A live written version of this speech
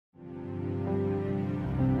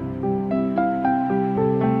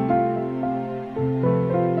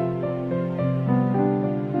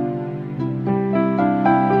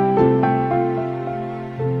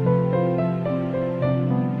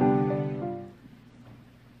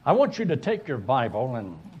I want you to take your Bible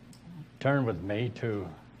and turn with me to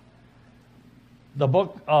the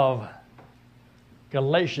book of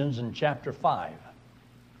Galatians in chapter 5.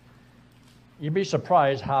 You'd be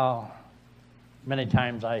surprised how many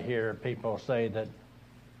times I hear people say that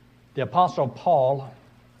the Apostle Paul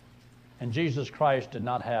and Jesus Christ did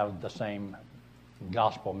not have the same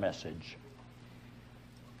gospel message.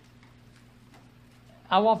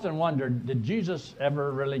 I've often wondered, did Jesus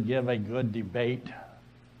ever really give a good debate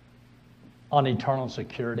on eternal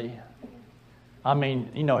security? I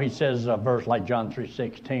mean, he says a verse like John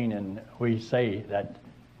 3:16, and we say that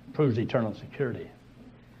proves eternal security.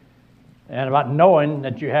 And about knowing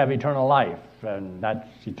that you have eternal life, and that's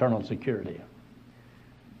eternal security.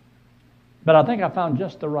 But I think I found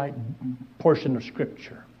just the right portion of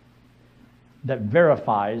Scripture that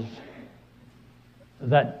verifies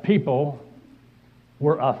that people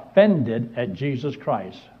were offended at Jesus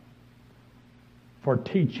Christ for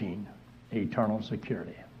teaching eternal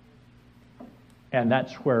security. And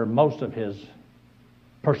that's where most of his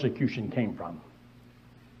persecution came from.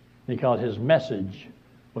 Because his message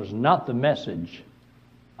was not the message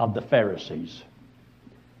of the Pharisees.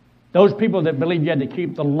 Those people that believed you had to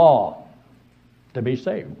keep the law to be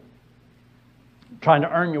saved. Trying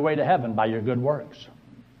to earn your way to heaven by your good works.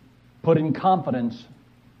 Putting confidence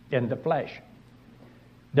in the flesh.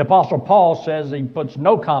 The Apostle Paul says he puts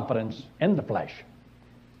no confidence in the flesh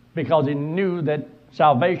because he knew that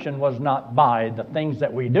salvation was not by the things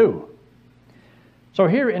that we do. So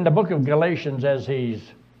here in the book of Galatians, as he's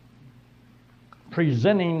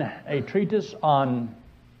presenting a treatise on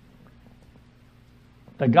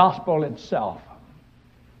the gospel itself,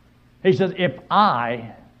 he says, if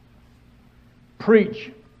I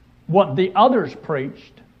preach what the others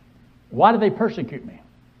preached, why do they persecute me?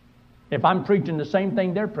 If I'm preaching the same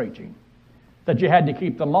thing they're preaching, that you had to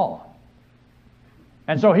keep the law.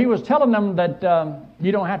 And so he was telling them that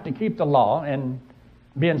you don't have to keep the law, and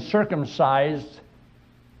being circumcised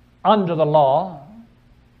under the law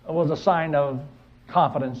was a sign of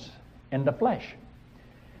confidence in the flesh.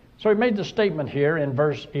 So he made the statement here in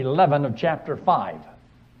verse 11 of chapter 5.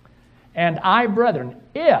 And I, brethren,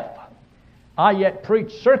 if I yet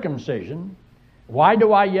preach circumcision, why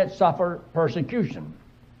do I yet suffer persecution?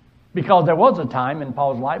 Because there was a time in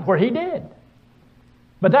Paul's life where he did.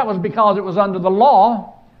 But that was because it was under the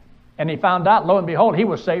law, and he found out, lo and behold, he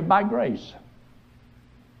was saved by grace.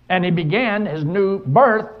 And he began his new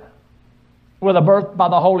birth with a birth by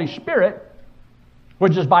the Holy Spirit,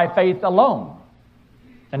 which is by faith alone,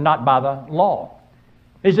 and not by the law.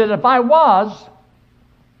 He said, if I was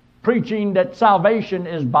preaching that salvation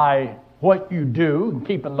is by what you do,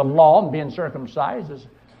 keeping the law and being circumcised,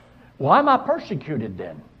 why am I persecuted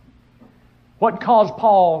then? What caused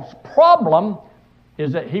Paul's problem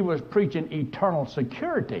is that he was preaching eternal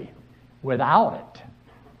security without it.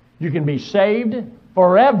 You can be saved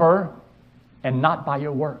forever and not by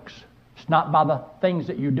your works. It's not by the things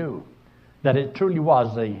that you do, that it truly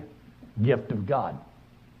was the gift of God.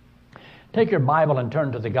 Take your Bible and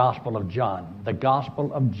turn to the Gospel of John. The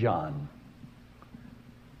Gospel of John.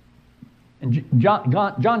 In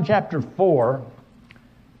John chapter 4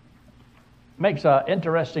 makes an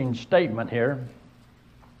interesting statement here.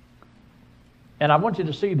 And I want you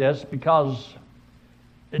to see this because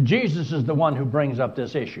Jesus is the one who brings up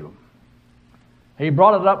this issue. He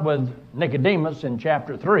brought it up with Nicodemus in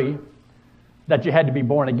chapter 3 that you had to be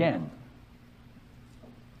born again.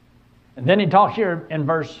 And then he talks here in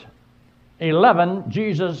verse 11,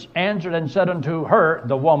 Jesus answered and said unto her,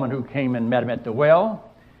 the woman who came and met him at the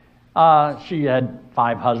well, she had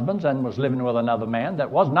 5 husbands and was living with another man that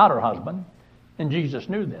was not her husband. And Jesus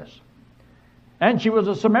knew this. And she was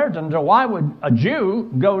a Samaritan. So why would a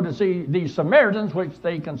Jew go to see these Samaritans, which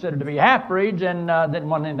they considered to be half-breeds, and didn't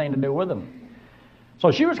want anything to do with them? So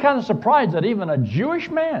she was kind of surprised that even a Jewish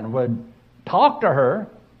man would talk to her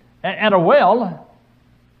at a well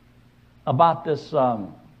about this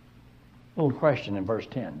little question in verse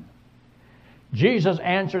 10. Jesus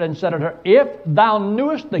answered and said unto her, if thou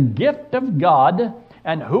knewest the gift of God,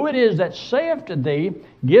 and who it is that saith to thee,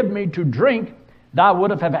 give me to drink, thou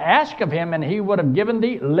would have asked of him, and he would have given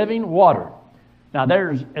thee living water. Now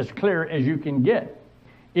there's as clear as you can get.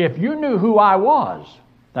 If you knew who I was,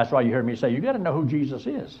 that's why you heard me say, you got to know who Jesus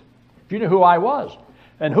is. If you knew who I was,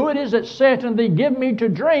 and who it is that saith unto thee, give me to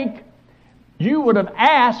drink, you would have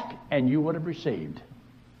asked, and you would have received.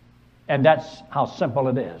 And that's how simple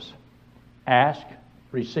it is. Ask,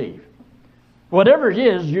 receive. Whatever it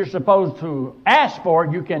is you're supposed to ask for,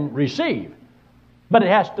 you can receive. But it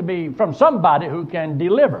has to be from somebody who can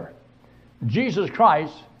deliver. Jesus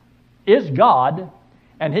Christ is God,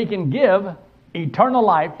 and he can give eternal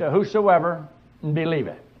life to whosoever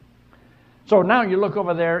believeth. So now you look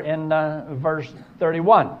over there in verse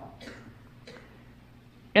 31.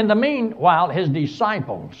 In the meanwhile, his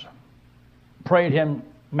disciples prayed him,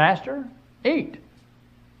 Master, eat.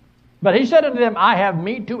 But he said unto them, I have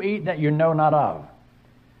meat to eat that you know not of.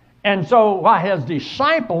 And so while his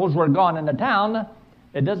disciples were gone into town,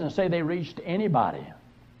 it doesn't say they reached anybody.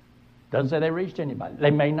 Doesn't say they reached anybody.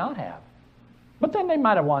 They may not have. But then they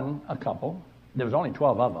might have won a couple. There was only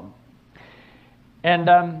 12 of them.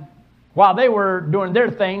 And while they were doing their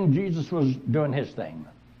thing, Jesus was doing his thing.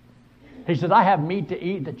 He said, I have meat to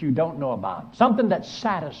eat that you don't know about. Something that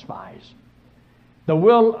satisfies the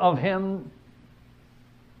will of him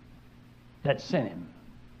that sent him.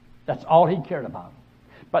 That's all he cared about.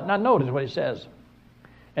 But now notice what he says.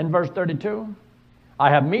 In verse 32,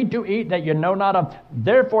 I have meat to eat that you know not of.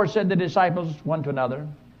 Therefore said the disciples one to another,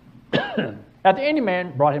 hath any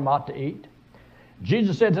man brought him aught to eat?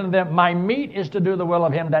 Jesus said unto them, my meat is to do the will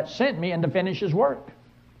of him that sent me and to finish his work.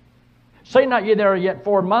 Say not ye, there are yet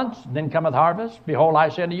 4 months, then cometh harvest. Behold, I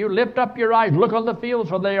say unto you, lift up your eyes, look on the fields,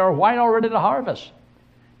 for they are white already to harvest.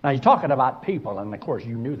 Now he's talking about people, and of course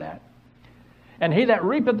you knew that. And he that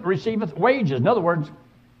reapeth receiveth wages. In other words,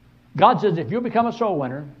 God says, if you become a soul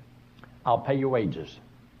winner, I'll pay you wages.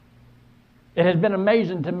 It has been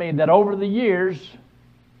amazing to me that over the years,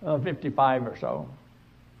 55 or so,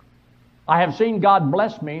 I have seen God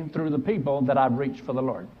bless me through the people that I've reached for the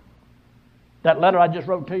Lord. That letter I just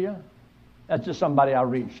wrote to you, that's just somebody I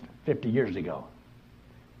reached 50 years ago.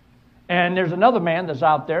 And there's another man that's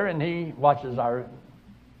out there, and he watches our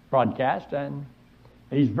broadcast, and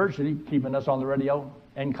he's virtually keeping us on the radio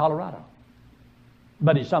in Colorado.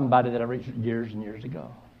 But he's somebody that I reached years and years ago.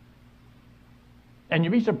 And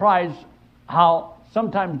you'd be surprised how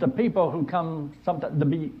sometimes the people who come sometimes to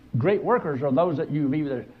be great workers are those that you've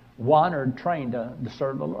either won or trained to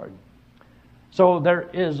serve the Lord. So there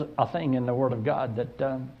is a thing in the Word of God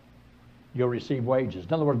that you'll receive wages.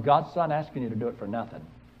 In other words, God's not asking you to do it for nothing.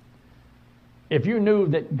 If you knew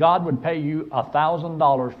that God would pay you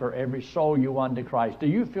 $1,000 for every soul you won to Christ, do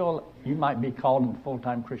you feel you might be called into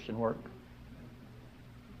full-time Christian work?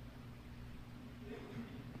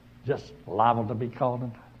 Just liable to be called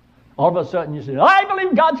in. All of a sudden you say, I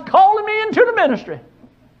believe God's calling me into the ministry.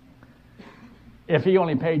 If he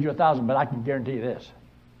only paid you $1,000, but I can guarantee you this.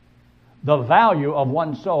 The value of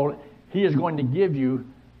one soul, he is going to give you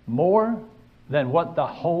more than what the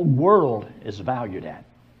whole world is valued at.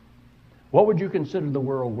 What would you consider the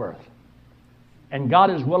world worth? And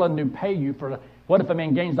God is willing to pay you for, what if a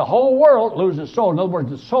man gains the whole world, loses his soul? In other words,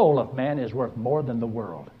 the soul of man is worth more than the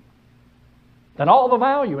world. Than all the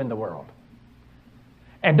value in the world.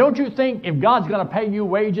 And don't you think if God's going to pay you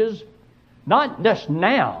wages, not just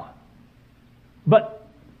now, but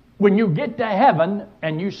when you get to heaven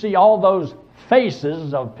and you see all those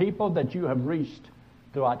faces of people that you have reached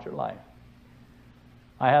throughout your life.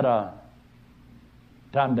 I had a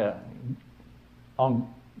time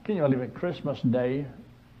can you believe it, Christmas Day,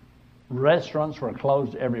 restaurants were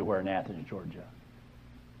closed everywhere in Athens, Georgia.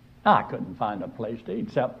 I couldn't find a place to eat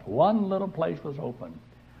except one little place was open,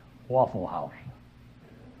 Waffle House.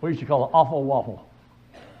 We used to call it Awful Waffle.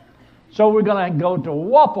 So we're going to go to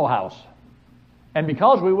Waffle House. And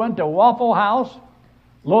because we went to Waffle House,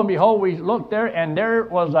 lo and behold, we looked there, and there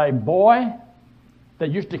was a boy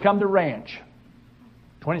that used to come to ranch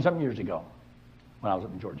 20-something years ago when I was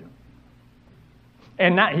up in Georgia.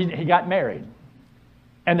 And now he got married.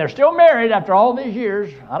 And they're still married after all these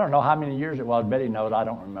years. I don't know how many years it was. Betty knows. I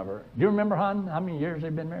don't remember. Do you remember, hon, how many years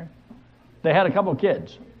they've been married? They had a couple of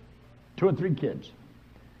kids, 2 or 3 kids.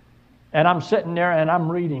 And I'm sitting there and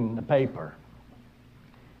I'm reading the paper.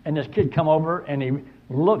 And this kid come over and he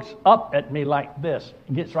looks up at me like this.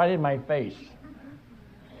 He gets right in my face.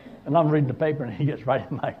 And I'm reading the paper and he gets right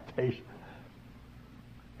in my face.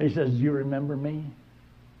 He says, you remember me?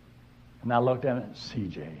 And I looked at him and said,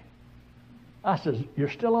 CJ. I says, you're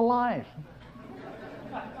still alive.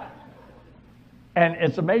 And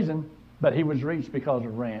it's amazing, but he was reached because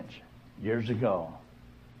of ranch years ago.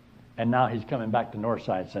 And now he's coming back to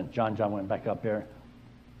Northside since John went back up there.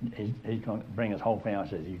 He's going to bring his whole family. I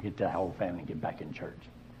says, you get that whole family and get back in church.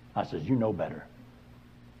 I says, you know better.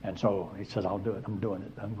 And so he says, I'll do it. I'm doing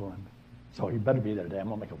it. I'm going. So you better be there today. I'm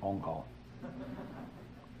going to make a phone call.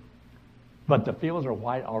 But the fields are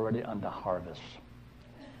white already unto harvest.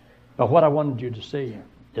 But what I wanted you to see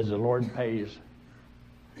is the Lord pays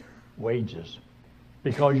wages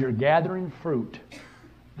because you're gathering fruit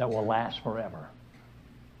that will last forever.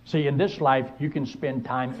 See, in this life, you can spend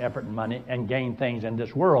time, effort, and money and gain things in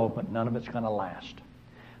this world, but none of it's going to last.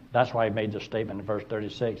 That's why he made the statement in verse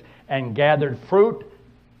 36. And gathered fruit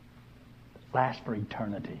lasts for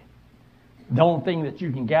eternity. The only thing that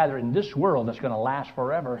you can gather in this world that's going to last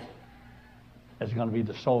forever is going to be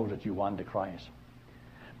the souls that you won to Christ.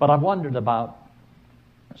 But I've wondered about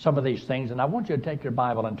some of these things, and I want you to take your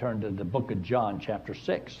Bible and turn to the book of John, chapter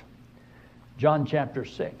 6. John, chapter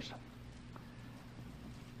 6.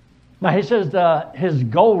 Now, he says his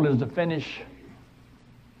goal is to finish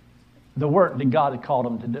the work that God had called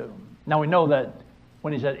him to do. Now, we know that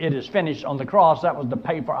when he said, it is finished on the cross, that was to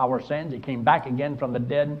pay for our sins. He came back again from the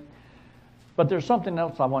dead. But there's something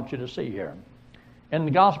else I want you to see here. In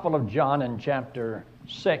the Gospel of John, in chapter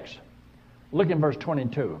 6, look in verse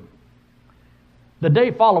 22. The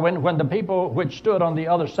day following, when the people which stood on the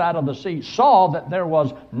other side of the sea saw that there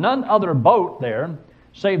was none other boat there,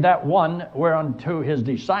 save that one whereunto his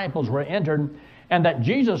disciples were entered, and that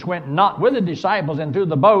Jesus went not with the disciples into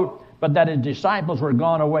the boat, but that his disciples were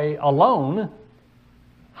gone away alone.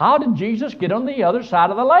 How did Jesus get on the other side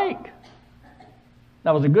of the lake?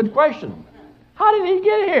 That was a good question. How did he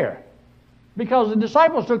get here? Because the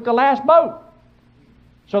disciples took the last boat.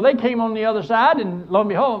 So they came on the other side, and lo and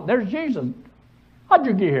behold, there's Jesus. How'd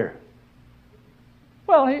you get here?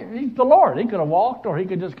 Well, he's the Lord. He could have walked, or he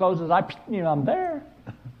could just close his eyes. I'm there.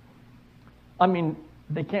 I mean,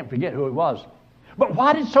 they can't forget who he was. But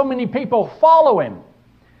why did so many people follow him?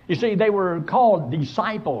 You see, they were called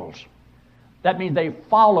disciples. That means they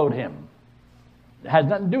followed him. It has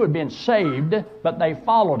nothing to do with being saved, but they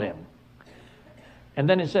followed him. And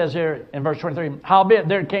then it says here in verse 23, howbeit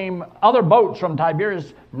there came other boats from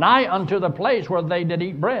Tiberias nigh unto the place where they did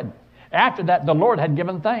eat bread. After that the Lord had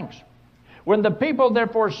given thanks. When the people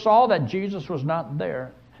therefore saw that Jesus was not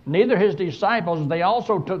there, neither his disciples, they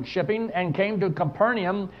also took shipping and came to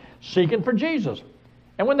Capernaum seeking for Jesus.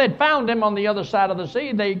 And when they'd found him on the other side of the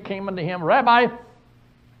sea, they came unto him, Rabbi,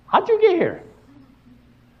 how'd you get here?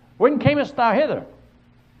 When camest thou hither?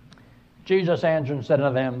 Jesus answered and said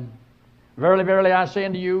unto them, Verily, verily, I say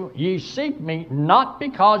unto you, ye seek me not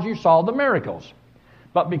because you saw the miracles,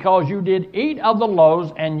 but because you did eat of the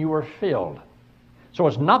loaves and you were filled. So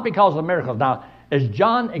it's not because of the miracles. Now, as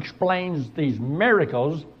John explains these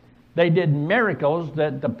miracles, they did miracles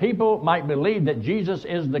that the people might believe that Jesus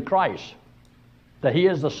is the Christ, that he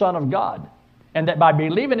is the Son of God, and that by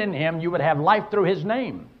believing in him, you would have life through his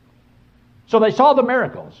name. So they saw the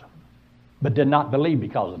miracles, but did not believe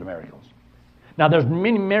because of the miracles. Now, there's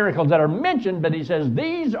many miracles that are mentioned, but he says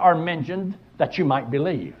these are mentioned that you might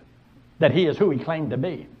believe that he is who he claimed to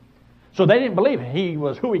be. So they didn't believe he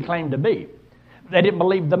was who he claimed to be. They didn't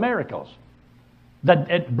believe the miracles, that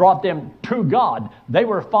it brought them to God. They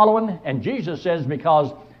were following, and Jesus says,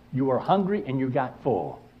 because you were hungry and you got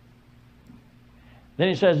full. Then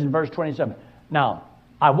he says in verse 27, now,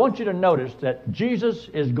 I want you to notice that Jesus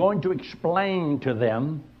is going to explain to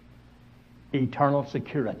them eternal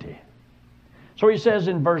security. So he says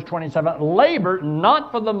in verse 27, labor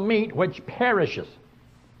not for the meat which perisheth,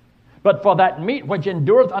 but for that meat which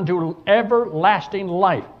endureth unto everlasting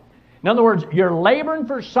life. In other words, you're laboring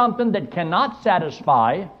for something that cannot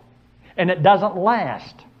satisfy and it doesn't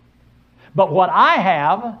last. But what I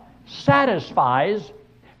have satisfies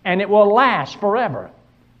and it will last forever.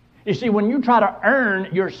 You see, when you try to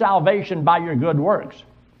earn your salvation by your good works,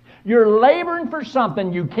 you're laboring for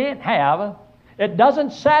something you can't have. It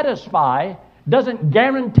doesn't satisfy, doesn't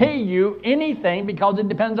guarantee you anything because it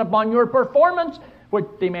depends upon your performance, which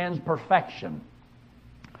demands perfection.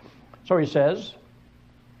 So he says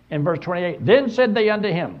in verse 28, then said they unto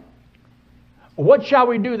him, what shall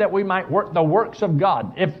we do that we might work the works of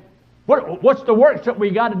God? What's the works that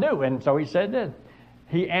we got to do? And so he said this.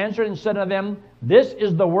 He answered and said unto them, this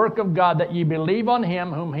is the work of God, that ye believe on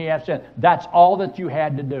him whom he hath sent. That's all that you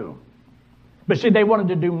had to do. But see, they wanted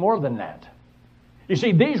to do more than that. You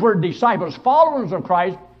see, these were disciples, followers of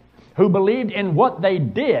Christ, who believed in what they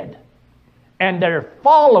did. And they're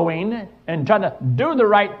following and trying to do the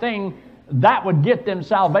right thing that would get them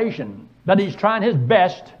salvation. But he's trying his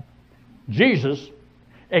best, Jesus,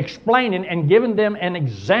 explaining and giving them an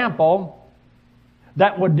example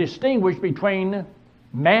that would distinguish between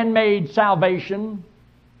man-made salvation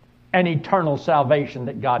and eternal salvation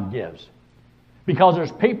that God gives. Because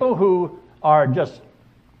there's people who are just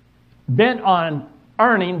bent on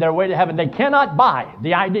earning their way to heaven. They cannot buy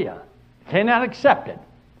the idea, cannot accept it,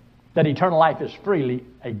 that eternal life is freely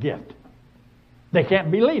a gift. They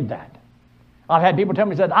can't believe that. I've had people tell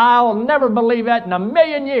me, said, I'll never believe that in a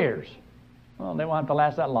million years. Well, they won't have to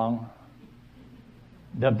last that long.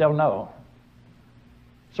 They'll know.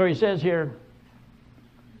 So he says here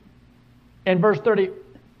in verse 30,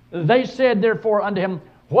 they said therefore unto him,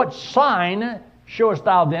 what sign showest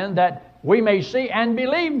thou then, that we may see and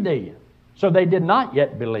believe thee? So they did not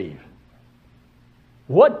yet believe.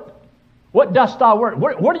 What dost thou work?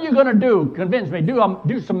 What are you going to do? Convince me.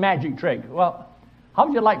 Do some magic trick. Well, how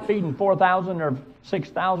would you like feeding 4,000 or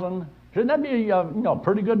 6,000? Shouldn't that be a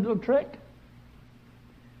pretty good little trick?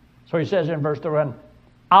 So he says in verse 31,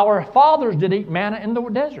 our fathers did eat manna in the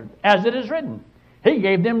desert, as it is written. He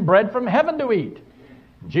gave them bread from heaven to eat.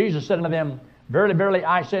 Jesus said unto them, verily, verily,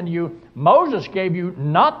 I say unto you, Moses gave you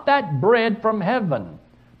not that bread from heaven,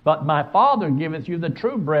 but my Father giveth you the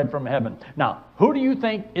true bread from heaven. Now, who do you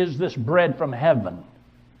think is this bread from heaven?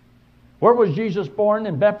 Where was Jesus born?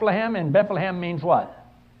 In Bethlehem? And Bethlehem means what?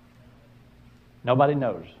 Nobody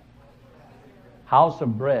knows. House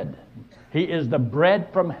of bread. He is the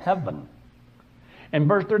bread from heaven. In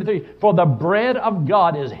verse 33, for the bread of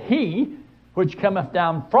God is he which cometh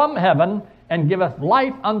down from heaven and giveth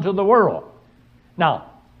life unto the world.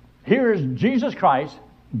 Now, here is Jesus Christ,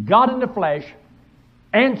 God in the flesh,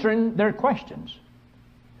 answering their questions.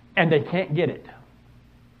 And they can't get it.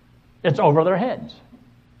 It's over their heads.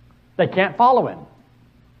 They can't follow him.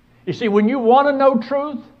 You see, when you want to know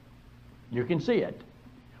truth, you can see it.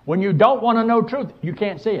 When you don't want to know truth, you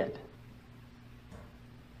can't see it.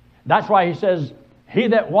 That's why he says, he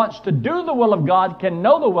that wants to do the will of God can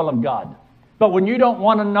know the will of God. But when you don't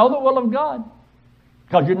want to know the will of God,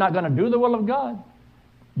 because you're not going to do the will of God,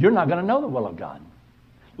 you're not going to know the will of God.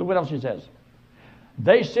 Look what else he says.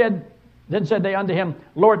 Then said they unto him,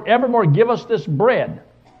 Lord, evermore give us this bread.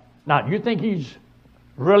 Now, you think he's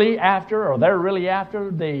really after, or they're really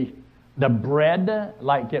after the bread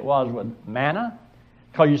like it was with manna?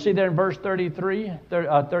 Because you see there in verse 33,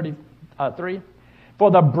 for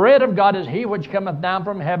the bread of God is he which cometh down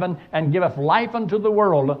from heaven and giveth life unto the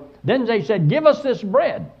world. Then they said, give us this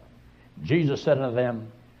bread. Jesus said unto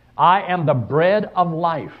them, I am the bread of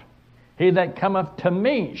life. He that cometh to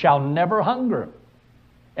me shall never hunger,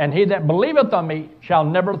 and he that believeth on me shall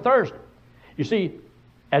never thirst. You see,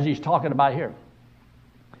 as he's talking about here,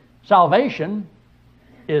 salvation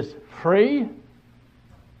is free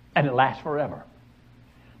and it lasts forever.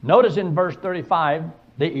 Notice in verse 35,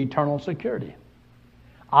 the eternal security.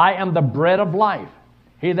 I am the bread of life.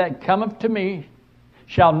 He that cometh to me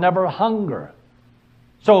shall never hunger.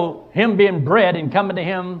 So him being bread and coming to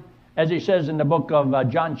him, as he says in the book of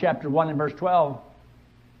John chapter 1 and verse 12,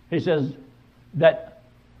 he says that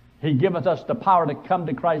he giveth us the power to come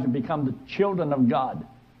to Christ and become the children of God.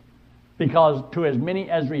 Because to as many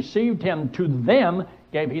as received him, to them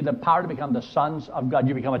gave he the power to become the sons of God.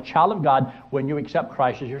 You become a child of God when you accept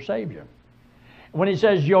Christ as your Savior. When he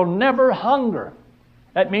says you'll never hunger,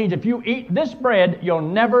 that means if you eat this bread, you'll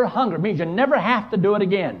never hunger. It means you never have to do it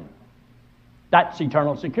again. That's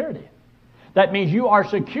eternal security. That means you are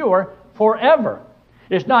secure forever.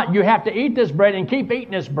 It's not you have to eat this bread and keep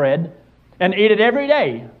eating this bread and eat it every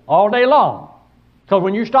day, all day long. Because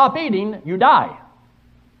when you stop eating, you die.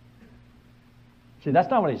 See, that's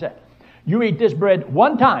not what he said. You eat this bread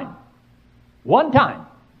one time,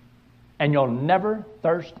 and you'll never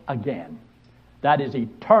thirst again. That is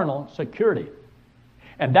eternal security.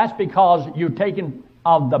 And that's because you've taken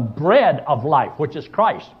of the bread of life, which is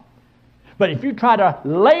Christ. But if you try to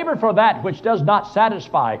labor for that which does not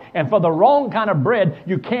satisfy, and for the wrong kind of bread,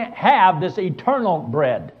 you can't have this eternal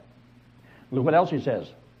bread. Look what else he says.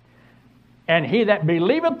 And he that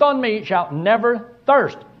believeth on me shall never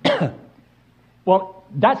thirst. Well,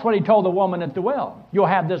 that's what he told the woman at the well. You'll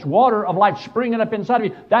have this water of life springing up inside of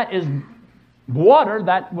you. That is water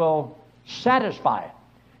that will satisfy.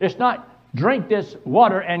 It's not drink this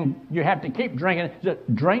water and you have to keep drinking it.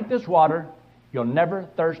 Just drink this water, you'll never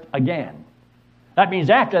thirst again. That means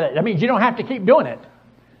after that. That means you don't have to keep doing it.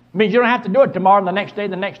 It means you don't have to do it tomorrow and the next day,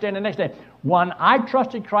 the next day, and the next day. When I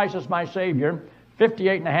trusted Christ as my Savior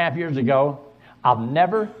 58 and a half years ago, I've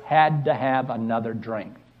never had to have another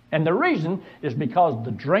drink. And the reason is because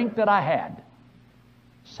the drink that I had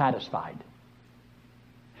satisfied.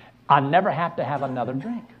 I never have to have another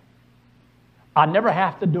drink. I never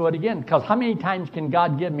have to do it again. Because how many times can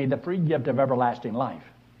God give me the free gift of everlasting life?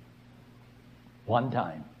 One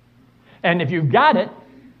time. And if you've got it,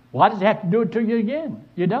 why does He have to do it to you again?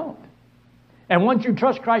 You don't. And once you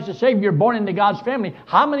trust Christ as Savior, you're born into God's family.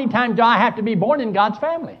 How many times do I have to be born in God's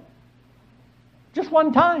family? Just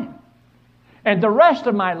one time. And the rest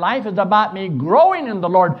of my life is about me growing in the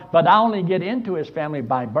Lord, but I only get into His family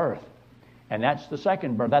by birth. And that's the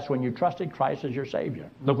second birth. That's when you trusted Christ as your Savior.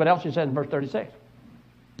 Look what else He said in verse 36.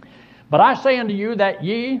 But I say unto you that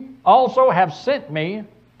ye also have sent me,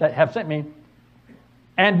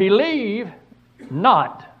 and believe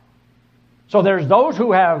not. So there's those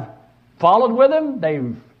who have followed with Him,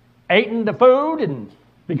 they've eaten the food and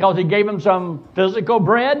because he gave them some physical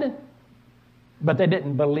bread, but they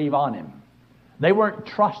didn't believe on him. They weren't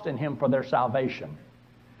trusting him for their salvation.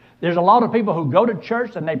 There's a lot of people who go to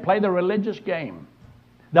church and they play the religious game.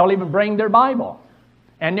 They'll even bring their Bible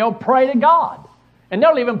and they'll pray to God and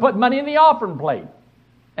they'll even put money in the offering plate.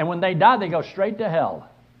 And when they die, they go straight to hell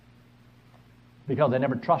because they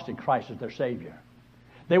never trusted Christ as their Savior.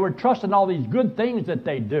 They were trusting all these good things that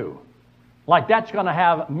they do, like that's going to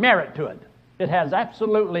have merit to it. It has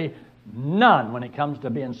absolutely none when it comes to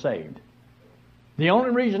being saved. The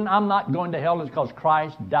only reason I'm not going to hell is because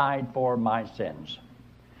Christ died for my sins.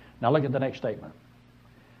 Now look at the next statement.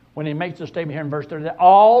 When he makes the statement here in verse 30,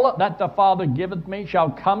 all that the Father giveth me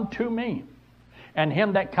shall come to me, and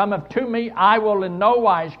him that cometh to me I will in no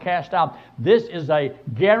wise cast out. This is a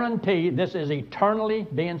guarantee. This is eternally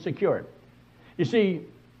being secured. You see,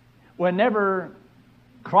 whenever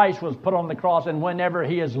Christ was put on the cross and whenever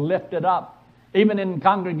he is lifted up, even in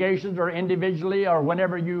congregations or individually or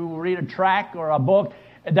whenever you read a tract or a book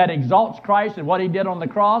that exalts Christ and what he did on the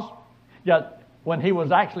cross, yet when he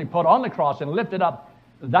was actually put on the cross and lifted up,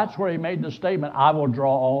 that's where he made the statement, I will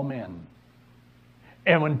draw all men.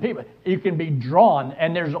 And when people, you can be drawn,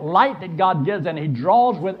 and there's light that God gives, and he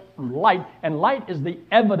draws with light, and light is the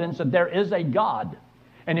evidence that there is a God.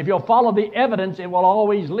 And if you'll follow the evidence, it will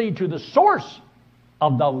always lead to the source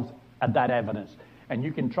of that evidence. And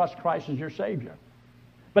you can trust Christ as your Savior.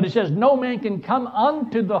 But it says, no man can come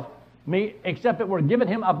unto me except it were given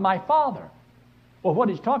him of my Father. Well, what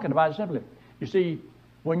he's talking about is simply, you see,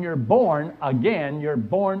 when you're born again, you're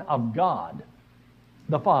born of God,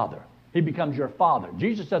 the Father. He becomes your Father.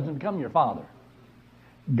 Jesus doesn't become your Father.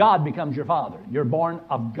 God becomes your Father. You're born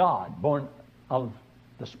of God, born of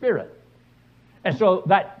the Spirit. And so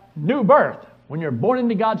that new birth, when you're born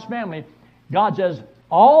into God's family, God says,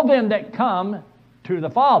 all them that come to the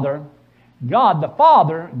Father, God the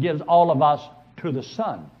Father gives all of us to the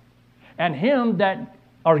Son. And him that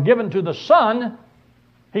are given to the Son,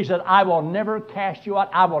 he said, I will never cast you out.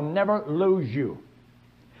 I will never lose you.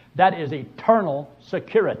 That is eternal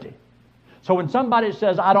security. So when somebody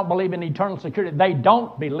says, I don't believe in eternal security, they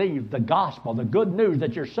don't believe the gospel, the good news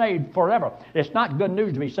that you're saved forever. It's not good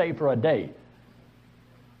news to be saved for a day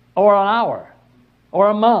or an hour or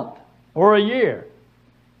a month or a year.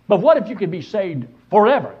 But what if you could be saved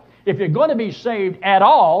forever? If you're going to be saved at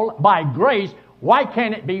all by grace, why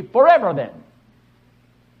can't it be forever then?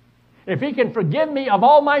 If he can forgive me of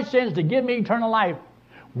all my sins to give me eternal life,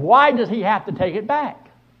 why does he have to take it back?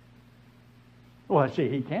 Well, see,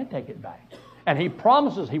 he can't take it back. And he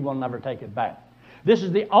promises he will never take it back. This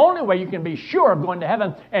is the only way you can be sure of going to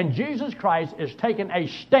heaven. And Jesus Christ is taking a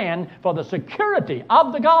stand for the security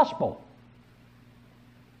of the gospel.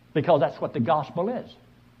 Because that's what the gospel is.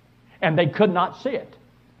 And they could not see it.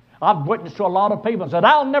 I've witnessed to a lot of people and said,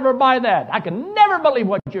 I'll never buy that. I can never believe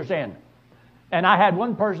what you're saying. And I had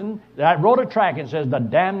one person that wrote a tract and says, the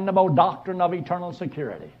damnable doctrine of eternal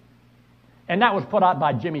security. And that was put out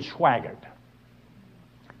by Jimmy Swaggart.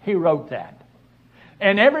 He wrote that.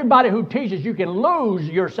 And everybody who teaches you can lose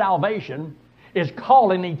your salvation is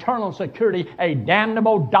calling eternal security a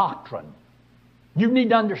damnable doctrine. You need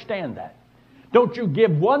to understand that. Don't you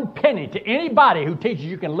give one penny to anybody who teaches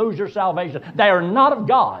you can lose your salvation. They are not of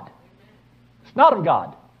God. It's not of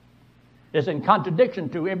God. It's in contradiction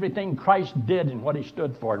to everything Christ did and what he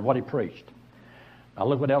stood for and what he preached. Now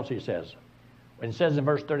look what else he says. When it says in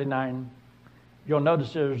verse 39, you'll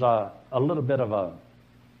notice there's a little bit of a,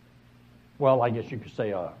 well, I guess you could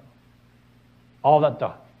say, all that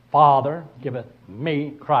the Father giveth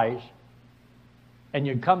me, Christ, and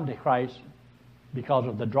you come to Christ because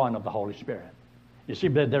of the drawing of the Holy Spirit. You see,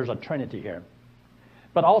 there's a Trinity here.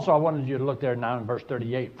 But also I wanted you to look there now in verse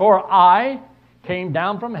 38. For I came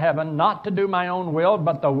down from heaven not to do my own will,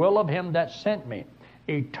 but the will of him that sent me.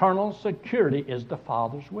 Eternal security is the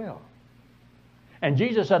Father's will. And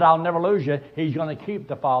Jesus said, I'll never lose you. He's going to keep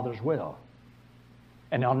the Father's will.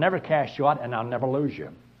 And I'll never cast you out, and I'll never lose you.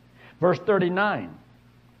 Verse 39.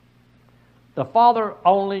 The Father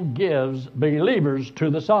only gives believers to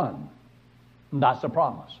the Son. And that's the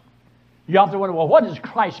promise. You have to wonder, well, what does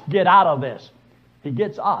Christ get out of this? He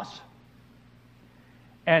gets us.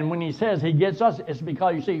 And when he says he gets us, it's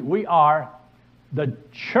because, you see, we are, the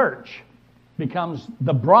church becomes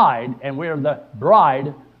the bride, and we're the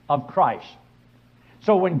bride of Christ.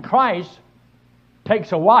 So when Christ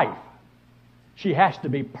takes a wife, she has to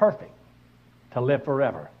be perfect to live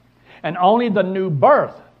forever. And only the new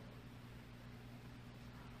birth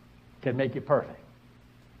can make you perfect.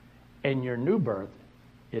 In your new birth,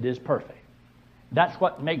 it is perfect. That's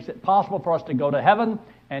what makes it possible for us to go to heaven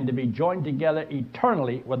and to be joined together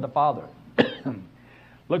eternally with the Father.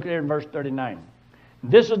 Look here in verse 39.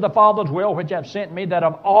 This is the Father's will which hath sent me, that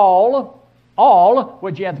of all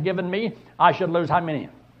which he hath given me, I should lose how many?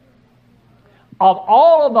 Of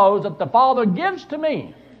all of those that the Father gives to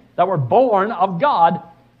me, that were born of God,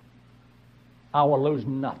 I will lose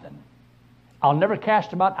nothing. I'll never cast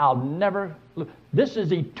them out. I'll never lose. This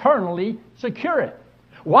is eternally secure.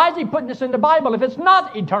 Why is he putting this in the Bible if it's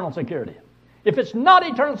not eternal security? If it's not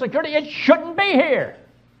eternal security, it shouldn't be here.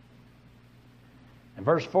 In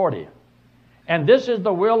verse 40, and this is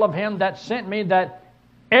the will of him that sent me, that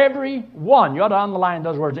every one, you ought to underline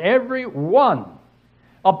those words, every one.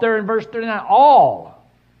 Up there in verse 39, all.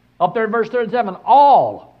 Up there in verse 37,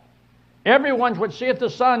 all. Everyone which seeth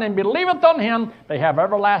the Son and believeth on him, they have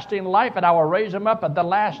everlasting life, and I will raise them up at the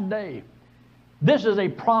last day. This is a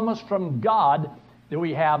promise from God that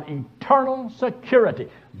we have eternal security.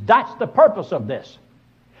 That's the purpose of this.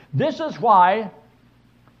 This is why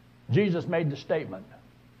Jesus made the statement.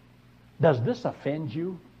 Does this offend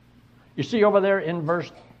you? You see over there in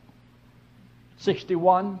verse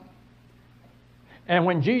 61, and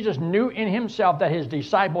when Jesus knew in himself that his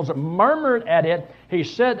disciples murmured at it, he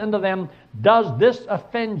said unto them, does this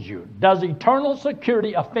offend you? Does eternal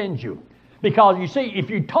security offend you? Because you see, if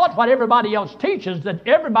you taught what everybody else teaches, that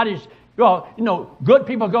everybody's, good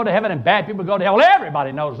people go to heaven and bad people go to hell, well,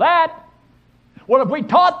 everybody knows that. Well, if we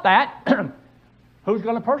taught that, who's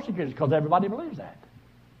going to persecute us? Because everybody believes that.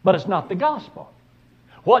 But it's not the gospel.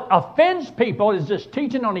 What offends people is this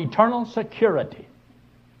teaching on eternal security.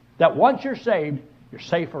 That once you're saved, you're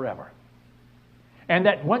saved forever. And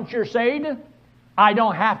that once you're saved, I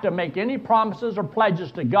don't have to make any promises or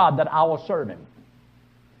pledges to God that I will serve him.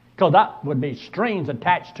 Because that would be strings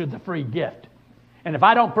attached to the free gift. And if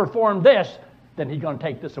I don't perform this, then he's going to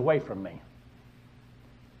take this away from me.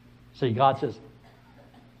 See, God says,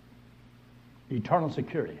 eternal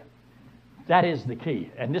security. That is the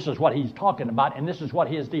key. And this is what he's talking about, and this is what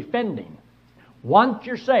he is defending. Once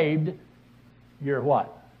you're saved, you're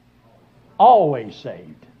what? Always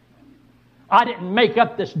saved. I didn't make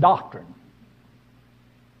up this doctrine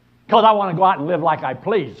because I want to go out and live like I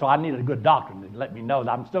please, so I need a good doctrine to let me know that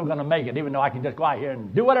I'm still going to make it, even though I can just go out here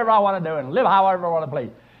and do whatever I want to do and live however I want to please.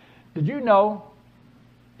 Did you know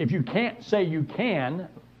if you can't say you can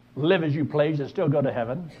live as you please and still go to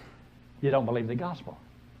heaven, you don't believe the gospel?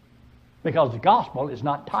 Because the gospel is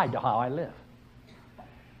not tied to how I live.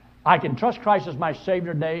 I can trust Christ as my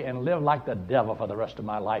Savior today and live like the devil for the rest of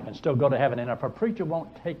my life and still go to heaven. And if a preacher won't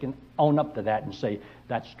own up to that and say,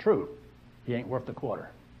 that's true, he ain't worth the quarter.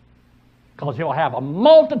 Because he'll have a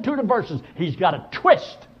multitude of verses he's got to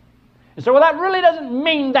twist. And so, well, that really doesn't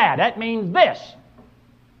mean that. That means this.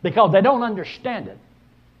 Because they don't understand it.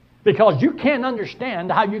 Because you can't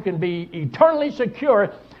understand how you can be eternally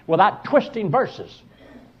secure without twisting verses.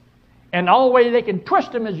 And the only way they can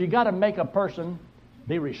twist them is you got to make a person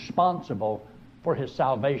be responsible for his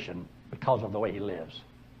salvation because of the way he lives.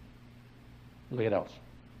 Look at else.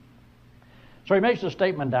 So he makes a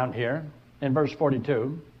statement down here in verse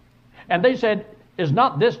 42. And they said, is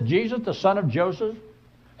not this Jesus, the son of Joseph,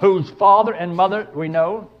 whose father and mother we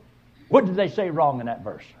know? What did they say wrong in that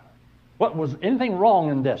verse? What was anything wrong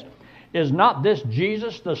in this? Is not this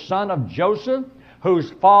Jesus, the son of Joseph,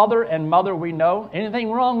 whose father and mother we know?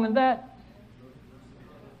 Anything wrong in that?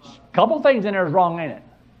 A couple things in there is wrong in it.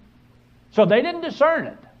 So they didn't discern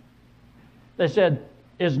it. They said,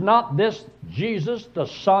 is not this Jesus, the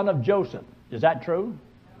son of Joseph? Is that true?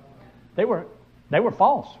 They were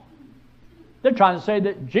false. They're trying to say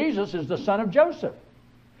that Jesus is the son of Joseph.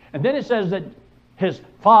 And then it says that his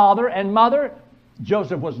father and mother,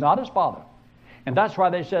 Joseph was not his father. And that's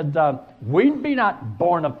why they said, we be not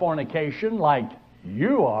born of fornication like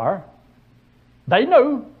you are. They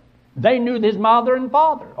knew. They knew his mother and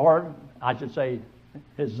father, or I should say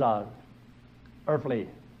his earthly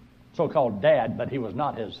so-called dad, but he was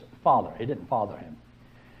not his father. He didn't father him.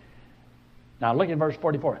 Now look at verse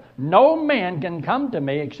 44. No man can come to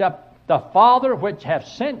me except the Father which hath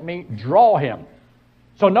sent me draw him.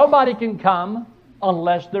 So nobody can come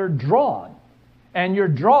unless they're drawn. And you're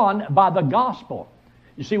drawn by the gospel.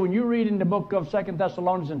 You see, when you read in the book of 2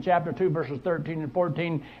 Thessalonians in chapter 2, verses 13 and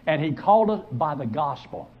 14, and he called us by the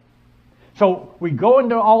gospel. So we go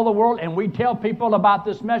into all the world and we tell people about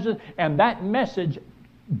this message, and that message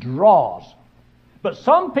draws. But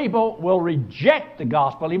some people will reject the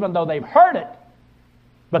gospel even though they've heard it.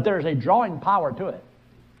 But there's a drawing power to it.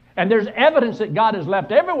 And there's evidence that God has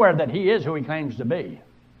left everywhere that he is who he claims to be.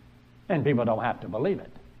 And people don't have to believe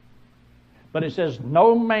it. But it says,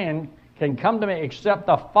 no man can come to me except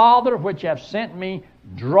the Father which hath sent me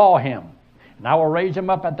draw him. and I will raise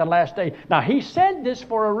him up at the last day. Now, he said this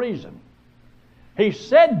for a reason. He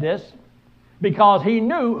said this because he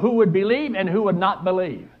knew who would believe and who would not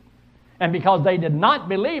believe. And because they did not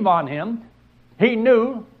believe on him, he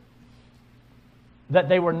knew that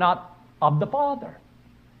they were not of the Father.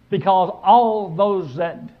 Because all those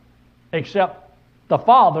that accept the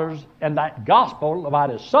Father's and that gospel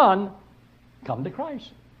about his Son come to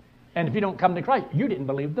Christ. And if you don't come to Christ, you didn't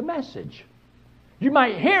believe the message. You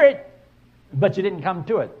might hear it, but you didn't come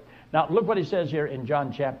to it. Now, look what he says here in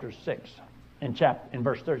John chapter 6, in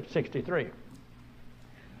verse 63.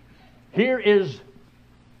 Here is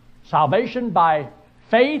salvation by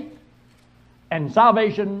faith and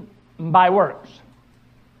salvation by works.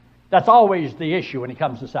 That's always the issue when it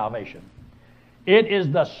comes to salvation. It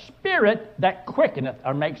is the Spirit that quickeneth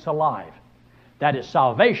or makes alive. That is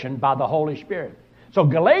salvation by the Holy Spirit. So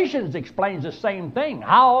Galatians explains the same thing.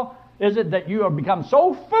 How is it that you have become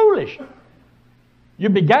so foolish? You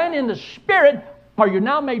began in the Spirit, or you're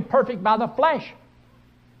now made perfect by the flesh.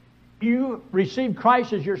 You received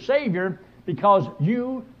Christ as your Savior because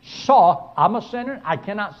you saw, I'm a sinner, I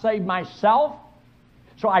cannot save myself,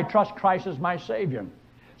 so I trust Christ as my Savior.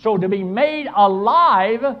 So to be made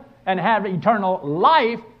alive and have eternal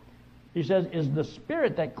life, he says, is the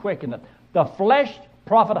Spirit that quickeneth. The flesh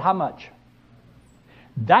profit how much?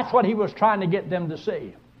 That's what he was trying to get them to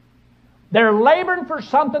see. They're laboring for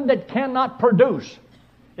something that cannot produce.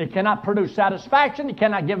 It cannot produce satisfaction. It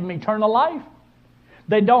cannot give them eternal life.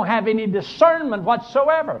 They don't have any discernment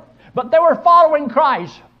whatsoever. But they were following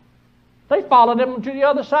Christ. They followed him to the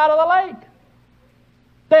other side of the lake.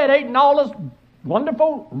 They had eaten all this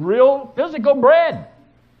wonderful, real, physical bread.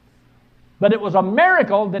 But it was a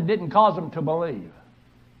miracle that didn't cause them to believe.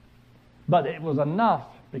 But it was enough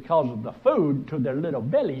because of the food to their little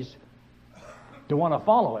bellies to want to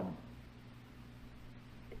follow him.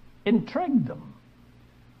 Intrigued them.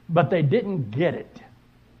 But they didn't get it.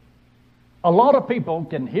 A lot of people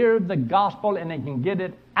can hear the gospel and they can get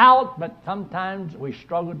it out, but sometimes we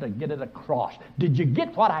struggle to get it across. Did you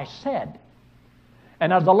get what I said?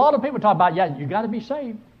 And there's a lot of people talk about, yeah, you got to be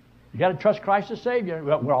saved. You got to trust Christ as Savior.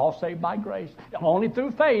 Well, we're all saved by grace. Only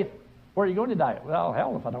through faith. Where are you going to die? Well,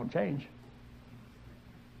 hell, if I don't change.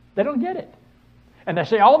 They don't get it. And they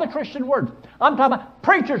say all the Christian words. I'm talking about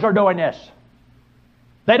preachers are doing this.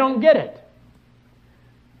 They don't get it.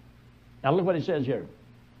 Now look what he says here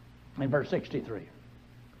in verse 63.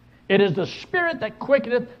 It is the Spirit that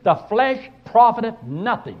quickeneth, the flesh profiteth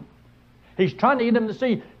nothing. He's trying to get them to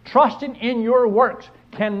see trusting in your works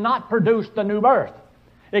cannot produce the new birth.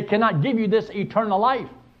 It cannot give you this eternal life.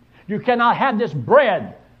 You cannot have this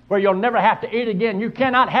bread where you'll never have to eat again. You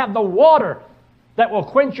cannot have the water that will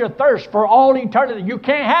quench your thirst for all eternity. You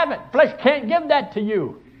can't have it. Flesh can't give that to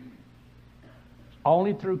you.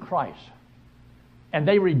 Only through Christ. And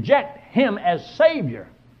they reject him as Savior.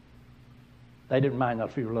 They didn't mind a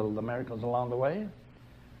few little miracles along the way.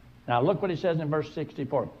 Now look what he says in verse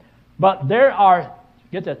 64. But there are,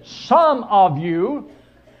 get that, some of you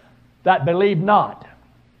that believe not.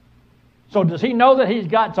 So does he know that he's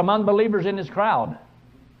got some unbelievers in his crowd?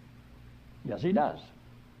 Yes, he does.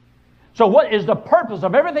 So what is the purpose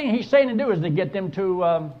of everything he's saying to do is to get them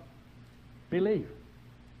to believe.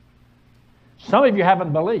 Some of you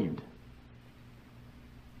haven't believed.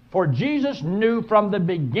 For Jesus knew from the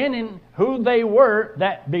beginning who they were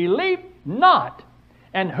that believed not,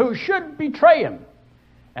 and who should betray him.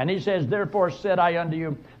 And he says, therefore said I unto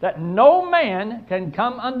you, that no man can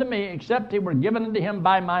come unto me except he were given unto him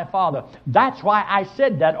by my Father. That's why I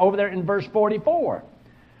said that over there in verse 44.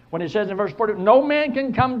 When he says in verse 40, no man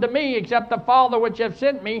can come to me except the Father which hath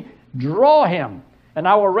sent me draw him. And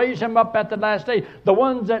I will raise him up at the last day. The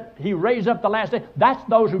ones that he raised up the last day, that's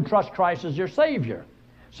those who trust Christ as your Savior.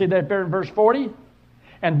 See that there in verse 40?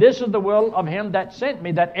 And this is the will of him that sent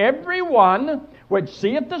me, that every one which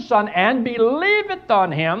seeth the Son and believeth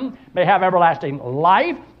on him may have everlasting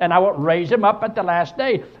life, and I will raise him up at the last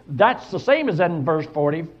day. That's the same as in verse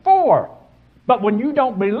 44. But when you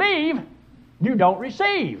don't believe, you don't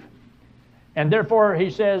receive. And therefore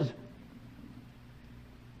he says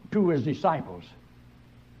to his disciples,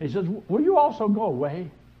 he says, will you also go away?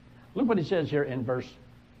 Look what he says here in verse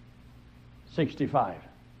 65.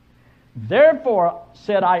 Therefore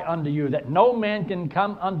said I unto you, that no man can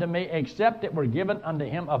come unto me except it were given unto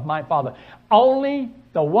him of my Father. Only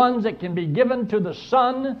the ones that can be given to the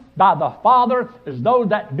Son by the Father is those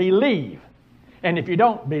that believe. And if you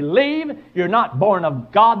don't believe, you're not born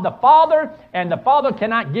of God the Father, and the Father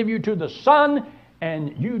cannot give you to the Son,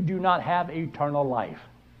 and you do not have eternal life.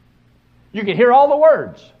 You can hear all the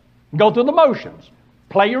words, go through the motions,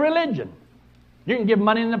 play your religion. You can give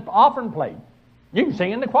money in the offering plate. You can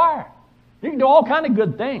sing in the choir. You can do all kind of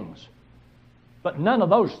good things. But none of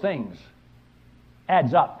those things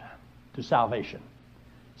adds up to salvation.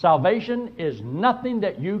 Salvation is nothing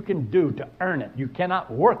that you can do to earn it. You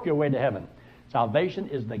cannot work your way to heaven. Salvation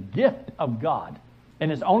is the gift of God.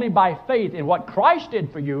 And it's only by faith in what Christ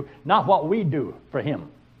did for you, not what we do for Him.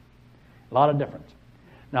 A lot of difference.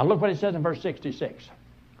 Now look what it says in verse 66.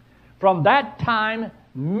 From that time,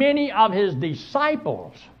 many of His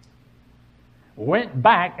disciples went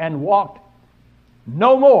back and walked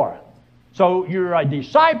no more. So you're a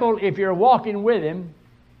disciple if you're walking with Him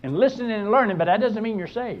and listening and learning, but that doesn't mean you're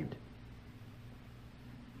saved.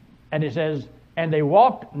 And it says, and they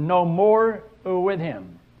walked no more with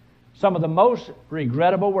Him. Some of the most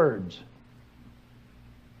regrettable words,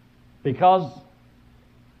 because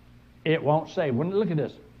it won't save. Look at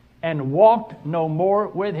this. And walked no more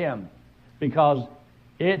with Him, because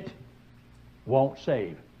it won't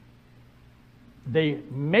save. They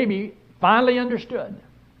maybe finally understood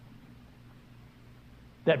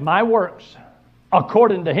that my works,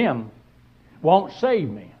 according to Him, won't save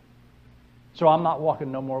me. So I'm not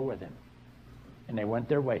walking no more with Him. And they went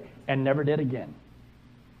their way and never did again.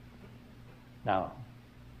 Now,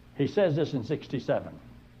 He says this in 67.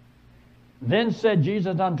 Then said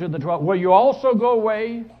Jesus unto the 12, will you also go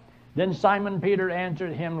away? Then Simon Peter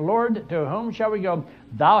answered Him, Lord, to whom shall we go?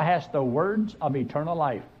 Thou hast the words of eternal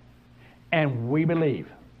life, and we believe.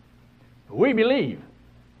 We believe.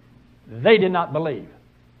 They did not believe.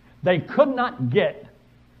 They could not get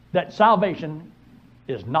that salvation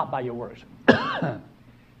is not by your works.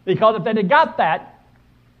 Because if they had got that,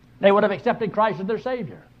 they would have accepted Christ as their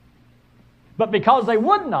Savior. But because they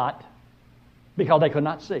would not, because they could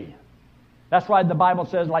not see. That's why the Bible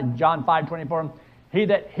says, like John 5:24, he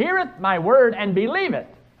that heareth my word and believeth.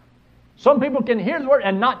 Some people can hear the word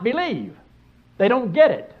and not believe. They don't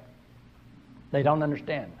get it. They don't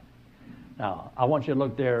understand. Now, I want you to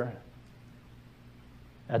look there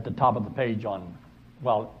at the top of the page on,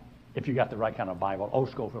 well, if you got the right kind of Bible, Old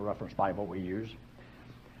Schofield Reference Bible we use.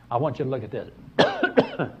 I want you to look at this.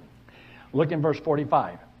 Look in verse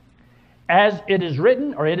 45. As it is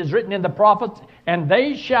written, or it is written in the prophets, and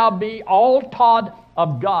they shall be all taught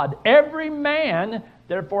of God. Every man,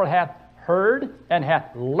 therefore, hath heard and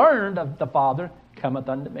hath learned of the Father cometh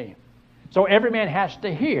unto me. So every man has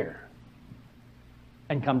to hear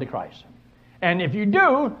and come to Christ. And if you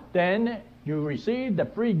do, then you receive the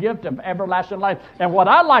free gift of everlasting life. And what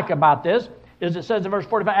I like about this is it says in verse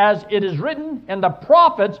 45, as it is written in the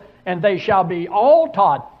prophets, and they shall be all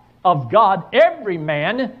taught of God, every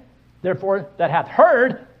man, therefore, that hath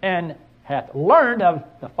heard and hath learned of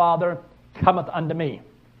the Father cometh unto me.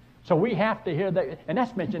 So we have to hear that, and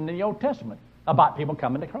that's mentioned in the Old Testament about people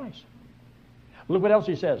coming to Christ. Look what else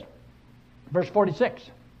he says. Verse 46.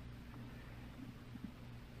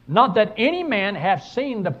 Not that any man hath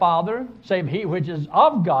seen the Father, save he which is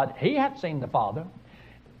of God, he hath seen the Father.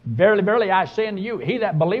 Verily, verily, I say unto you, he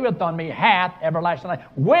that believeth on me hath everlasting life.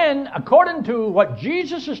 When, according to what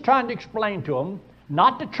Jesus is trying to explain to him,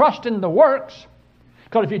 not to trust in the works,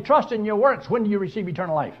 because if you trust in your works, when do you receive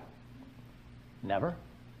eternal life? Never.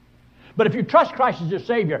 But if you trust Christ as your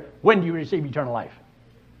Savior, when do you receive eternal life?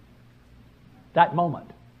 That moment.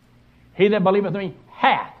 He that believeth in me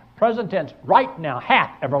hath, present tense, right now,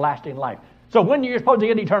 hath everlasting life. So when are you supposed to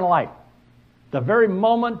get eternal life? The very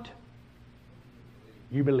moment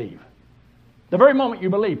you believe. The very moment you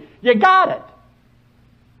believe. You got it.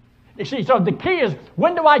 You see, so the key is,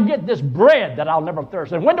 when do I get this bread that I'll never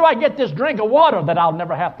thirst? And when do I get this drink of water that I'll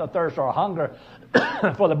never have to thirst or hunger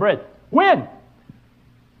for the bread? When?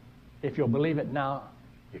 If you'll believe it now,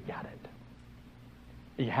 you got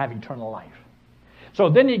it. You have eternal life. So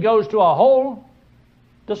then he goes to a whole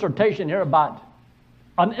dissertation here about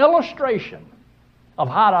an illustration of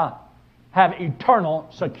how to have eternal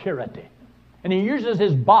security. And he uses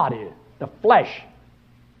his body, the flesh,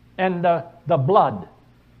 and the blood.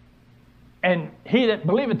 And he that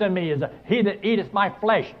believeth in me is he that eateth my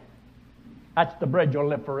flesh. That's the bread you'll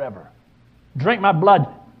live forever. Drink my blood.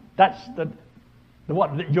 That's the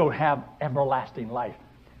what you'll have everlasting life.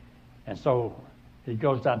 And so he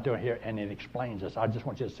goes down to here and it explains this. I just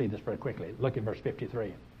want you to see this very quickly. Look at verse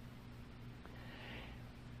 53.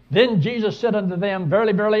 Then Jesus said unto them,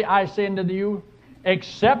 verily, verily, I say unto you,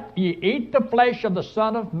 except ye eat the flesh of the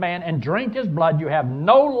Son of Man and drink his blood, you have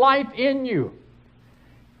no life in you.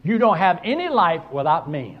 You don't have any life without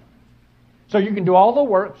me. So you can do all the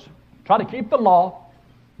works, try to keep the law,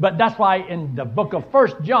 but that's why in the book of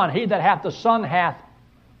 1 John, he that hath the Son hath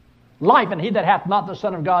life, and he that hath not the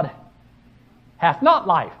Son of God hath not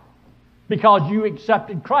life, because you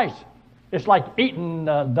accepted Christ It's like eating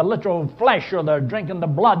the literal flesh or the drinking the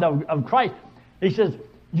blood of Christ. He says,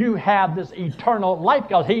 you have this eternal life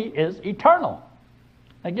because He is eternal.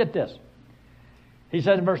 Now get this. He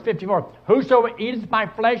says in verse 54, whosoever eateth my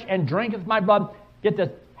flesh and drinketh my blood, get this,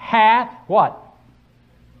 hath what?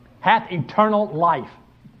 Hath eternal life.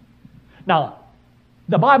 Now,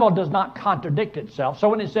 the Bible does not contradict itself. So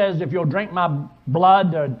when it says, if you'll drink my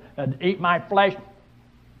blood or eat my flesh,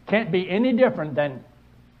 can't be any different than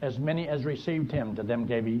as many as received Him, to them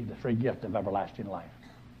gave He the free gift of everlasting life.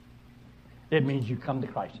 It means you come to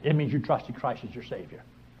Christ. It means you trusted Christ as your Savior.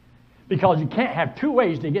 Because you can't have two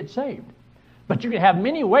ways to get saved. But you can have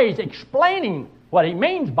many ways explaining what He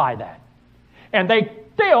means by that. And they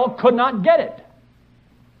still could not get it.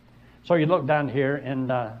 So you look down here in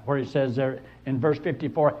where He says there in verse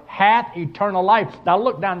 54, hath eternal life. Now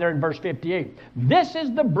look down there in verse 58. This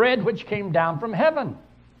is the bread which came down from heaven.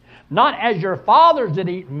 Not as your fathers did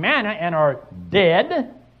eat manna and are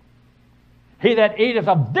dead. He that eateth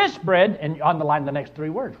of this bread, and underline the next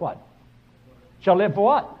three words, what? Shall live for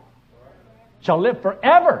what? Shall live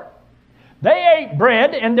forever. They ate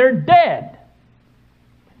bread and they're dead.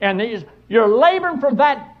 And you're laboring for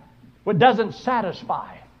that what doesn't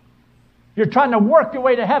satisfy. You're trying to work your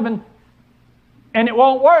way to heaven and it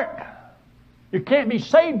won't work. You can't be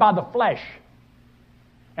saved by the flesh.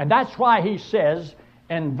 And that's why He says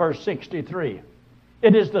in verse 63,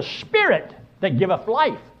 it is the Spirit that giveth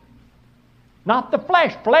life, not the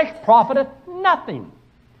flesh. Flesh profiteth nothing.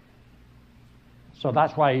 So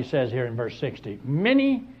that's why He says here in verse 60,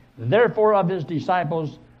 many therefore of His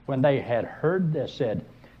disciples, when they had heard this, said,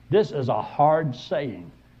 this is a hard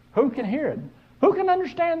saying. Who can hear it? Who can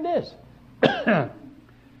understand this?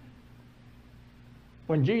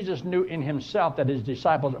 When Jesus knew in Himself that His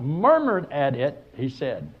disciples murmured at it, He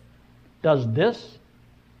said, does this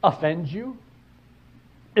offend you?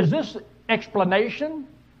 Is this explanation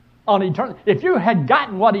on eternity? If you had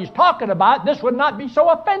gotten what He's talking about, this would not be so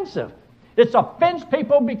offensive. It's offends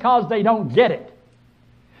people because they don't get it.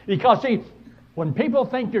 Because see, when people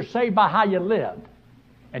think you're saved by how you live,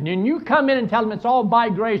 and then you come in and tell them it's all by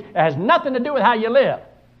grace, it has nothing to do with how you live.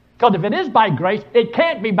 Because if it is by grace, it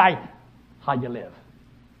can't be by how you live.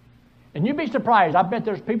 And you'd be surprised. I bet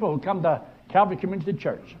there's people who come to Calvary Community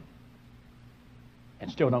Church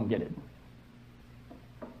and still don't get it.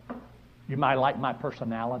 You might like my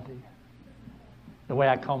personality, the way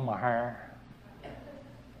I comb my hair.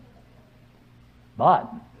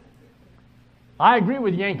 But I agree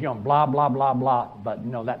with Yankee on blah, blah, blah, blah. But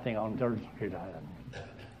you know that thing on Thursday.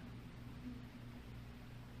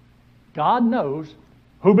 God knows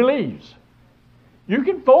who believes. You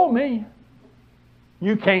can fool me.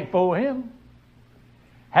 You can't fool Him.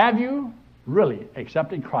 Have you really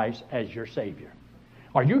accepted Christ as your Savior?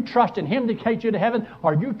 Are you trusting Him to take you to heaven?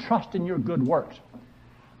 Or are you trusting your good works?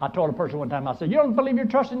 I told a person one time, I said, you don't believe you're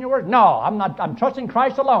trusting your works? No, I'm not. I'm trusting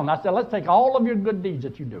Christ alone. I said, let's take all of your good deeds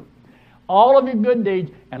that you do. All of your good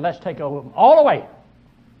deeds, and let's take them all away.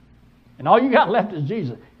 And all you got left is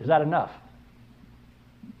Jesus. Is that enough?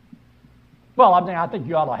 Well, I think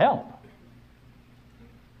you ought to help.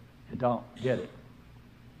 You don't get it.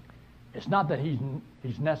 It's not that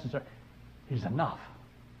He's necessary. He's enough.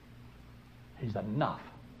 He's enough.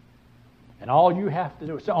 And all you have to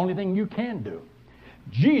do, it's the only thing you can do.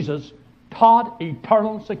 Jesus taught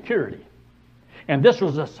eternal security. And this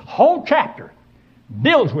whole chapter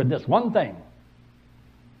deals with this one thing.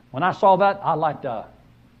 When I saw that, I liked a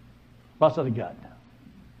bust of the gut.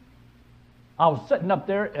 I was sitting up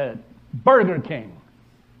there at Burger King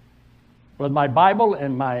with my Bible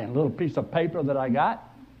and my little piece of paper that I got.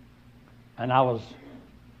 And I was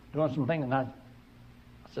doing some things, and I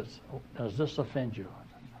said, does this offend you?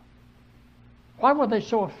 Why were they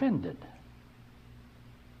so offended?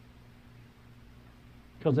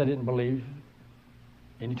 Because they didn't believe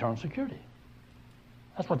in eternal security.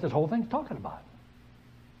 That's what this whole thing's talking about.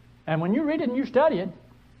 And when you read it and you study it,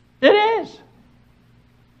 it is.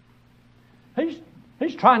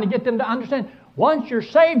 He's trying to get them to understand, once you're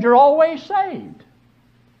saved, you're always saved.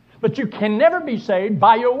 But you can never be saved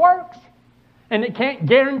by your works. And it can't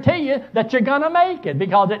guarantee you that you're going to make it,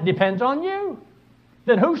 because it depends on you.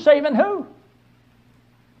 Then who's saving who?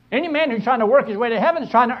 Any man who's trying to work his way to heaven is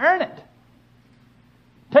trying to earn it.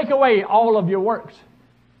 Take away all of your works.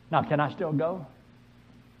 Now, can I still go?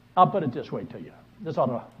 I'll put it this way to you. This ought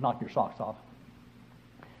to knock your socks off.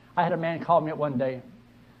 I had a man call me up one day.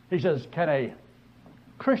 He says, can a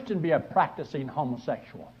Christian be a practicing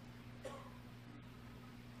homosexual?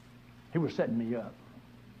 He was setting me up.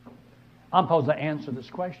 I'm supposed to answer this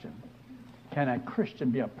question. Can a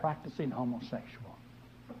Christian be a practicing homosexual?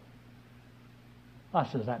 I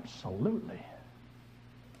says, absolutely.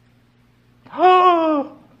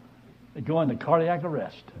 They go into cardiac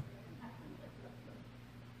arrest.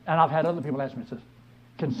 And I've had other people ask me, says,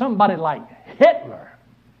 can somebody like Hitler,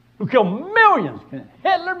 who killed millions, can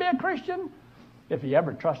Hitler be a Christian? If he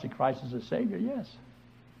ever trusted Christ as his Savior, yes.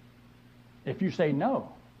 If you say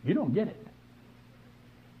no, you don't get it.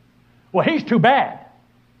 Well, he's too bad.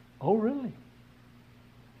 Oh, really?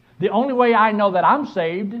 The only way I know that I'm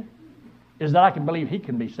saved is that I can believe he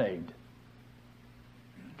can be saved.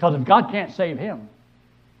 Because if God can't save him,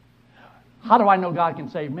 how do I know God can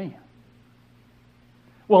save me?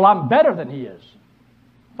 Well, I'm better than he is.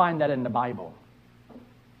 Find that in the Bible.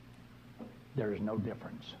 There is no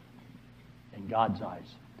difference in God's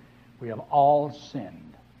eyes. We have all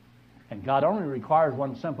sinned. And God only requires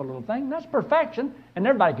one simple little thing. That's perfection. And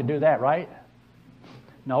everybody could do that, right?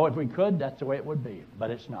 No, if we could, that's the way it would be.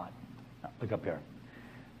 But it's not. Now, look up here.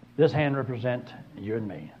 This hand represents you and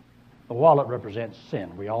me. The wallet represents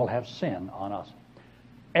sin. We all have sin on us.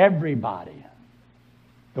 Everybody.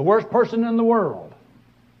 The worst person in the world,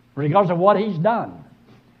 regardless of what he's done,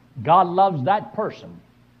 God loves that person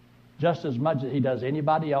just as much as he does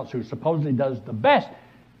anybody else who supposedly does the best.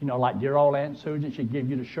 You know, like dear old Aunt Susan, she'd give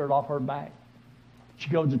you the shirt off her back. She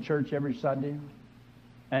goes to church every Sunday,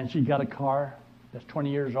 and she's got a car that's 20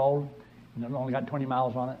 years old, and it's only got 20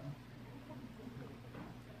 miles on it.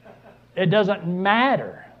 It doesn't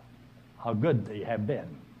matter how good they have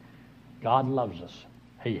been. God loves us.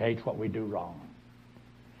 He hates what we do wrong.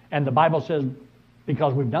 And the Bible says,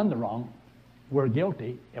 because we've done the wrong, we're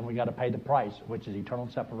guilty, and we got to pay the price, which is eternal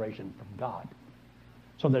separation from God.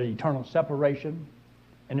 So there's eternal separation,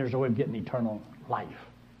 and there's a way of getting eternal life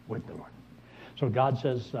with the Lord. So God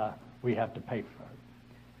says we have to pay for it.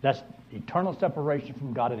 That's eternal separation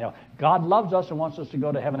from God and hell. God loves us and wants us to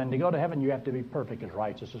go to heaven. And to go to heaven, you have to be perfect as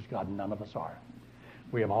righteous as God. None of us are.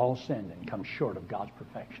 We have all sinned and come short of God's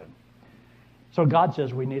perfection. So God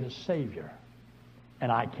says we need a Savior.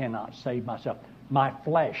 And I cannot save myself. My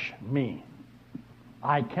flesh, me,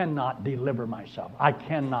 I cannot deliver myself. I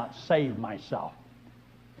cannot save myself.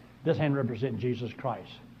 This hand represents Jesus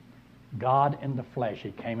Christ. God in the flesh.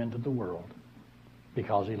 He came into the world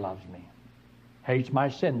because he loves me. Hates my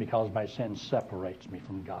sin because my sin separates me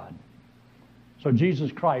from God. So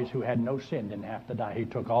Jesus Christ, who had no sin, didn't have to die. He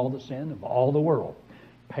took all the sin of all the world,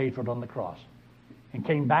 paid for it on the cross, and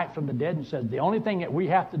came back from the dead and said, the only thing that we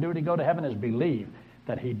have to do to go to heaven is believe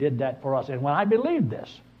that he did that for us. And when I believe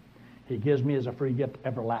this, he gives me as a free gift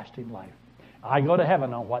everlasting life. I go to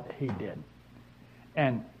heaven on what he did.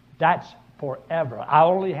 And that's forever. I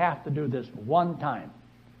only have to do this one time.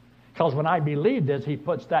 Because when I believe this, he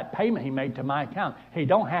puts that payment he made to my account. He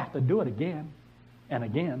don't have to do it again and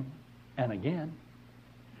again and again.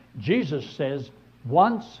 Jesus says,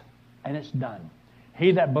 once and it's done.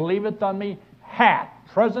 He that believeth on me hath,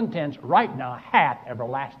 present tense, right now, hath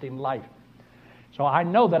everlasting life. So I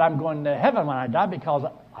know that I'm going to heaven when I die because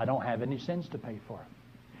I don't have any sins to pay for.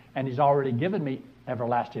 And he's already given me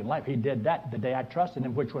everlasting life. He did that the day I trusted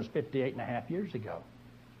him, which was 58 and a half years ago.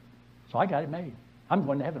 So I got it made. I'm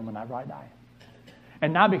going to heaven when I die.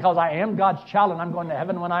 And now because I am God's child and I'm going to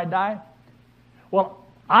heaven when I die, well,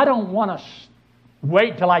 I don't want to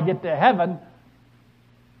wait till I get to heaven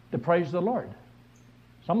to praise the Lord.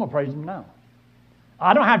 So I'm going to praise him now.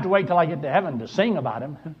 I don't have to wait till I get to heaven to sing about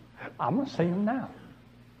him. I'm going to sing him now.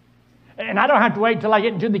 And I don't have to wait till I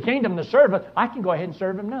get into the kingdom to serve him. I can go ahead and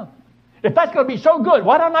serve him now. If that's going to be so good,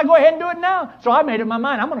 why don't I go ahead and do it now? So I made up my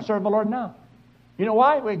mind. I'm going to serve the Lord now. You know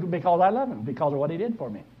why? Because I love him. Because of what he did for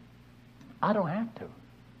me. I don't have to.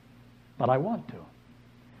 But I want to.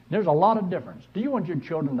 There's a lot of difference. Do you want your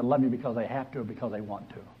children to love you because they have to or because they want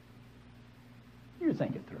to? You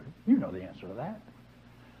think it through. You know the answer to that.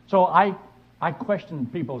 So I question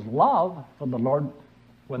people's love for the Lord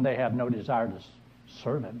when they have no desire to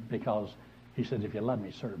serve him, because he said, if you love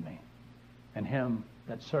me, serve me. And him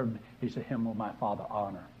that served me, he said, him will my Father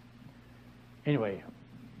honor. Anyway,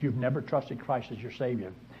 if you've never trusted Christ as your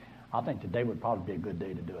Savior, I think today would probably be a good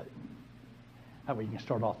day to do it. That way you can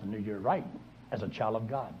start off the new year right as a child of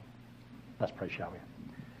God. Let's pray, shall we?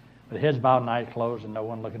 With heads bowed and eyes closed and no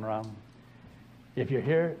one looking around. If you're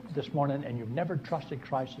here this morning and you've never trusted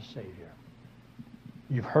Christ as Savior,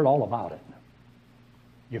 you've heard all about it.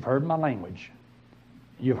 You've heard my language.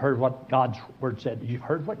 You've heard what God's Word said. You've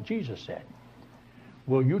heard what Jesus said.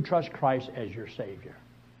 Will you trust Christ as your Savior?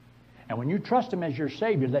 And when you trust him as your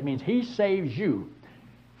Savior, that means he saves you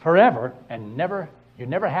forever and you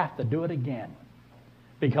never have to do it again.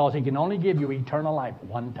 Because he can only give you eternal life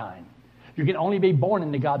one time. You can only be born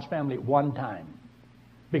into God's family one time.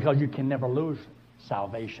 Because you can never lose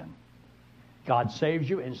salvation. God saves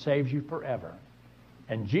you and saves you forever.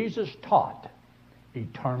 And Jesus taught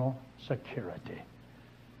eternal security.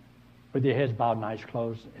 With your heads bowed and eyes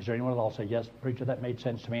closed, is there anyone that will say, yes, preacher, that made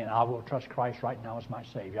sense to me, and I will trust Christ right now as my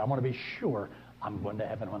Savior. I want to be sure I'm going to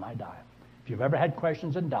heaven when I die. If you've ever had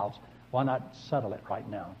questions and doubts, why not settle it right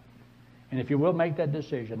now? And if you will make that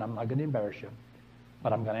decision, I'm not going to embarrass you,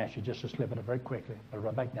 but I'm going to ask you just to slip it very quickly, put it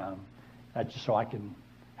right back down, just so I can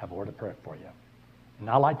have a word of prayer for you. And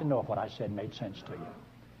I'd like to know if what I said made sense to you.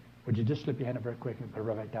 Would you just slip your hand up very quickly and put it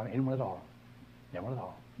right back down? Anyone at all? Anyone at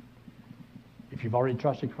all? If you've already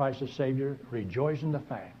trusted Christ as Savior, rejoice in the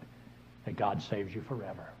fact that God saves you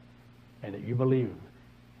forever and that you believe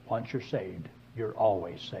once you're saved, you're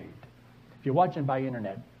always saved. If you're watching by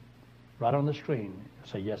internet, right on the screen,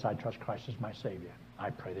 say, yes, I trust Christ as my Savior. I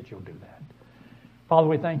pray that you'll do that. Father,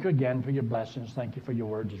 we thank you again for your blessings. Thank you for your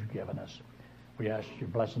words you've given us. We ask your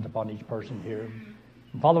blessings upon each person here.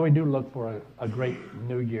 And Father, we do look for a great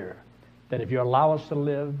new year, that if you allow us to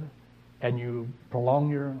live and you prolong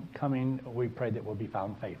your coming, we pray that we'll be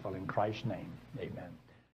found faithful. In Christ's name, amen.